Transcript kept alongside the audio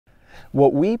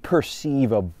What we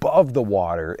perceive above the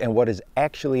water and what is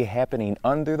actually happening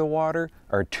under the water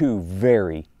are two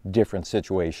very different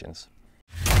situations.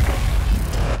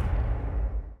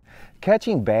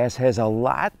 Catching bass has a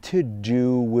lot to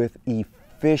do with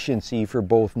efficiency for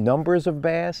both numbers of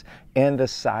bass and the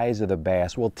size of the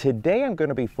bass. Well, today I'm going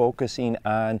to be focusing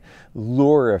on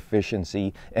lure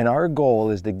efficiency, and our goal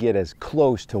is to get as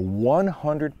close to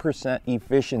 100%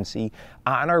 efficiency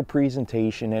on our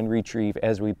presentation and retrieve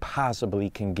as we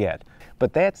possibly can get.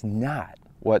 But that's not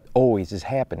what always is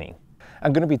happening.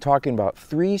 I'm going to be talking about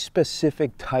three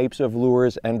specific types of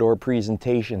lures and/or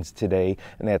presentations today,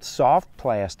 and that's soft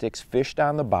plastics fished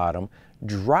on the bottom,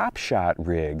 drop shot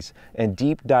rigs, and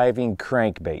deep diving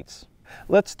crankbaits.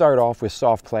 Let's start off with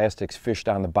soft plastics fished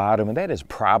on the bottom, and that is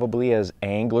probably, as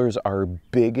anglers, our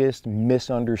biggest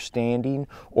misunderstanding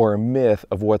or myth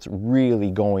of what's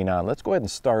really going on. Let's go ahead and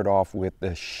start off with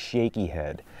the shaky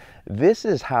head. This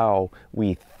is how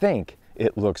we think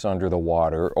it looks under the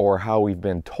water, or how we've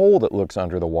been told it looks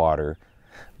under the water,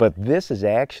 but this is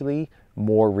actually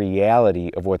more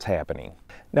reality of what's happening.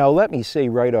 Now let me say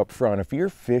right up front, if you're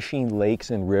fishing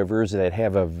lakes and rivers that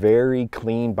have a very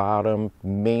clean bottom,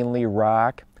 mainly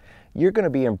rock, you're going to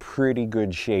be in pretty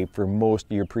good shape for most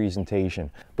of your presentation.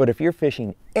 But if you're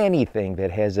fishing anything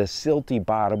that has a silty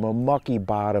bottom, a mucky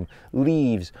bottom,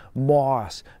 leaves,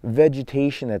 moss,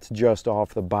 vegetation that's just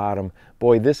off the bottom,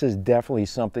 boy, this is definitely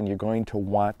something you're going to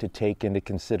want to take into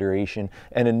consideration.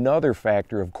 And another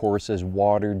factor, of course, is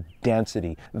water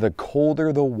density. The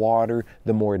colder the water,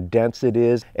 the more dense it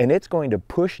is, and it's going to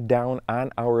push down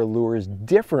on our lures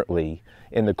differently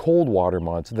in the cold water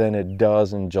months than it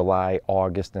does in July,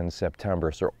 August, and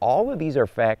September. So all of these are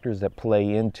factors that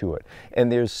play into it. And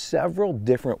there's several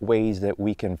different ways that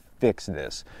we can fix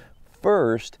this.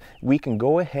 First, we can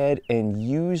go ahead and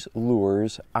use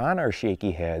lures on our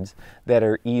shaky heads that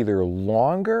are either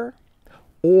longer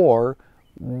or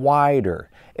wider.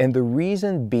 And the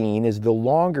reason being is the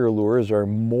longer lures are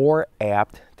more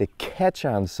apt to catch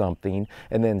on something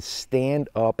and then stand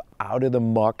up out of the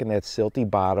muck and that silty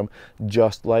bottom,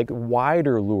 just like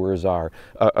wider lures are.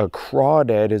 A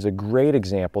crawdad is a great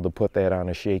example to put that on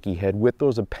a shaky head. With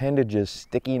those appendages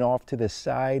sticking off to the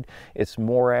side, it's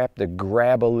more apt to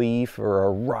grab a leaf or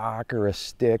a rock or a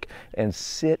stick and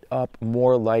sit up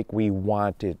more like we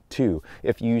want it to.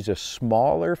 If you use a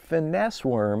smaller finesse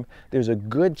worm, there's a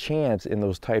good chance in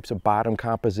those types of bottom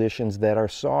compositions that are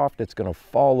soft, it's going to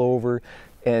fall over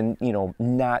and, you know,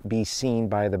 not be seen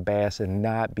by the bass and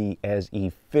not be as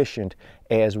efficient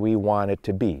as we want it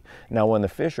to be. Now, when the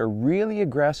fish are really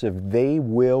aggressive, they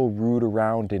will root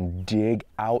around and dig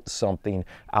out something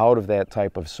out of that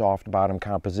type of soft bottom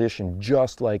composition,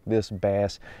 just like this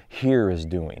bass here is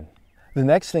doing. The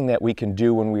next thing that we can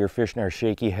do when we are fishing our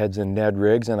shaky heads and Ned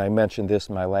rigs, and I mentioned this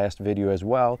in my last video as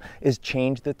well, is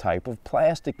change the type of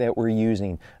plastic that we're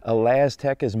using.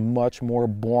 Elastec is much more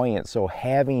buoyant, so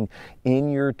having in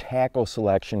your tackle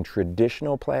selection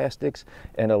traditional plastics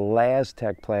and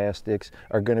Elastec plastics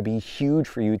are going to be huge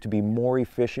for you to be more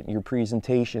efficient in your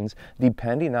presentations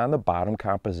depending on the bottom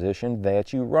composition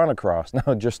that you run across.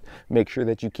 Now just make sure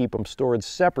that you keep them stored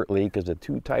separately, because the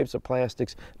two types of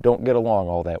plastics don't get along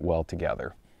all that well together.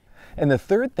 And the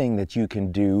third thing that you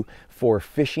can do for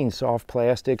fishing soft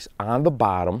plastics on the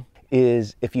bottom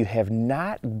is, if you have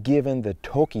not given the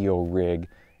Tokyo rig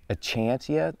a chance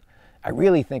yet, I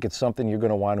really think it's something you're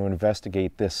going to want to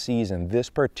investigate this season. This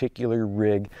particular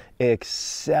rig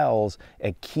excels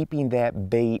at keeping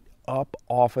that bait up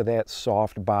off of that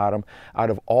soft bottom. Out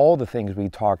of all the things we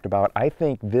talked about, I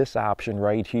think this option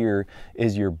right here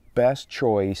is your best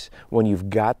choice when you've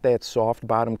got that soft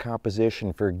bottom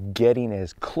composition for getting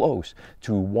as close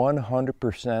to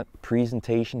 100%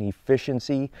 presentation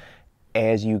efficiency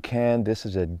as you can. This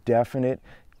is a definite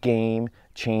game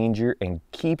changer and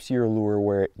keeps your lure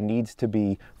where it needs to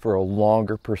be for a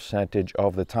longer percentage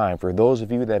of the time. For those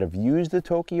of you that have used the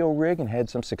Tokyo rig and had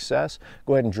some success,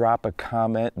 go ahead and drop a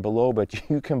comment below, but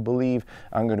you can believe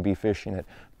I'm going to be fishing it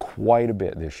quite a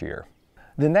bit this year.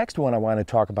 The next one I want to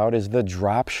talk about is the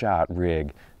drop shot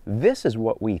rig. This is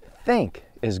what we think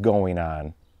is going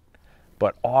on,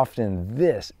 but often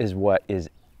this is what is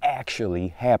actually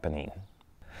happening.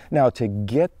 Now, to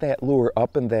get that lure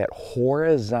up in that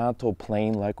horizontal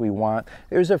plane like we want,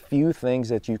 there's a few things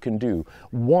that you can do.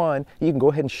 One, you can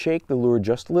go ahead and shake the lure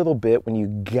just a little bit. When you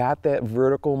got that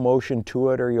vertical motion to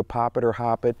it, or you pop it or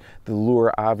hop it, the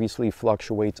lure obviously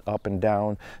fluctuates up and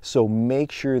down. So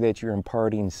make sure that you're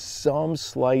imparting some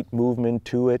slight movement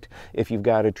to it if you've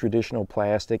got a traditional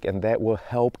plastic, and that will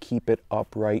help keep it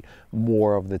upright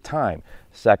more of the time.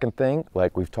 Second thing,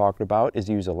 like we've talked about, is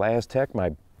use Elastec,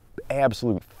 my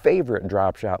absolute favorite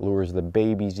drop shot lures, the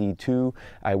Baby Z2.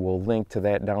 I will link to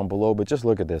that down below, but just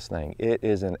look at this thing. It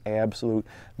is an absolute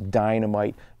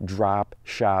dynamite drop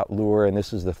shot lure, and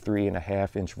this is the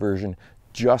 3.5-inch version.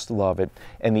 Just love it.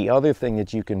 And the other thing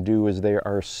that you can do is there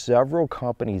are several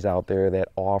companies out there that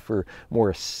offer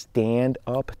more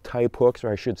stand-up type hooks,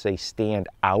 or I should say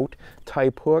stand-out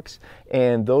type hooks,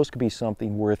 and those could be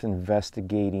something worth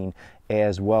investigating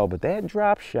as well. But that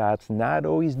drop shot's not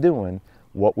always doing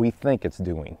what we think it's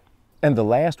doing. And the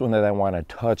last one that I want to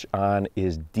touch on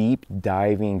is deep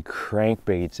diving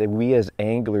crankbaits. And we as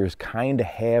anglers kind of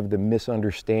have the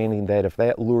misunderstanding that if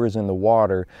that lure is in the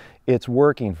water, it's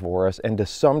working for us, and to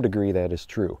some degree that is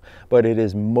true. But it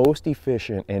is most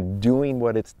efficient in doing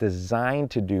what it's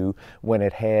designed to do when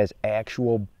it has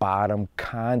actual bottom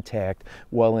contact.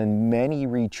 Well, in many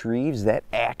retrieves, that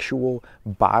actual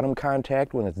bottom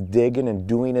contact, when it's digging and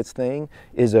doing its thing,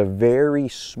 is a very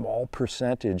small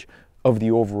percentage of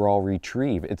the overall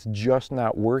retrieve. It's just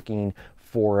not working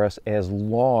for us as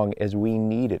long as we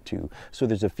need it to. So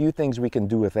there's a few things we can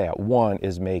do with that. One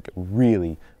is make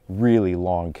really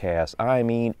long casts. I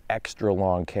mean extra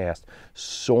long casts.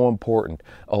 So important.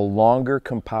 A longer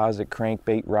composite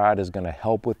crankbait rod is going to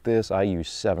help with this. I use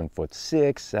 7'6",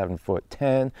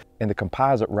 7'10", and the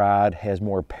composite rod has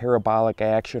more parabolic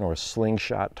action or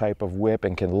slingshot type of whip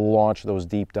and can launch those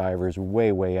deep divers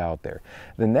way out there.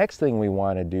 The next thing we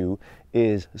want to do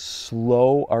is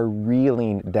slow our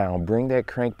reeling down. Bring that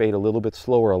crankbait a little bit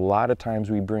slower. A lot of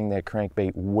times we bring that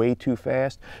crankbait way too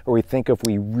fast, or we think if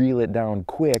we reel it down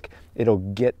quick, it'll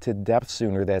get to depth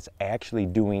sooner. That's actually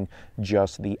doing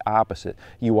just the opposite.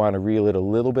 You want to reel it a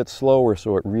little bit slower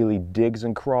so it really digs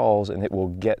and crawls, and it will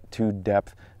get to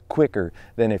depth quicker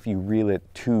than if you reel it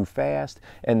too fast.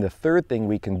 And the third thing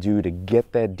we can do to get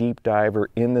that deep diver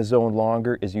in the zone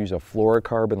longer is use a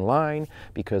fluorocarbon line,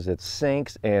 because it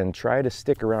sinks, and try to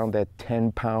stick around that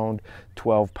 10-pound,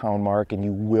 12-pound mark, and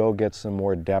you will get some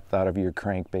more depth out of your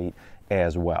crankbait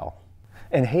as well.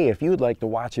 And hey, if you'd like to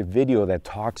watch a video that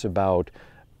talks about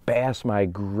bass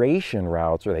migration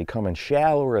routes, are they coming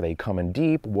shallow, are they coming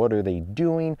deep, what are they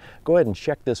doing, go ahead and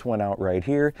check this one out right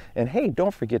here. And hey,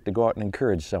 don't forget to go out and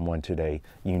encourage someone today.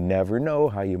 You never know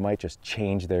how you might just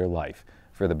change their life.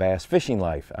 For the Bass Fishing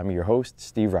Life, I'm your host,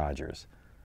 Steve Rogers.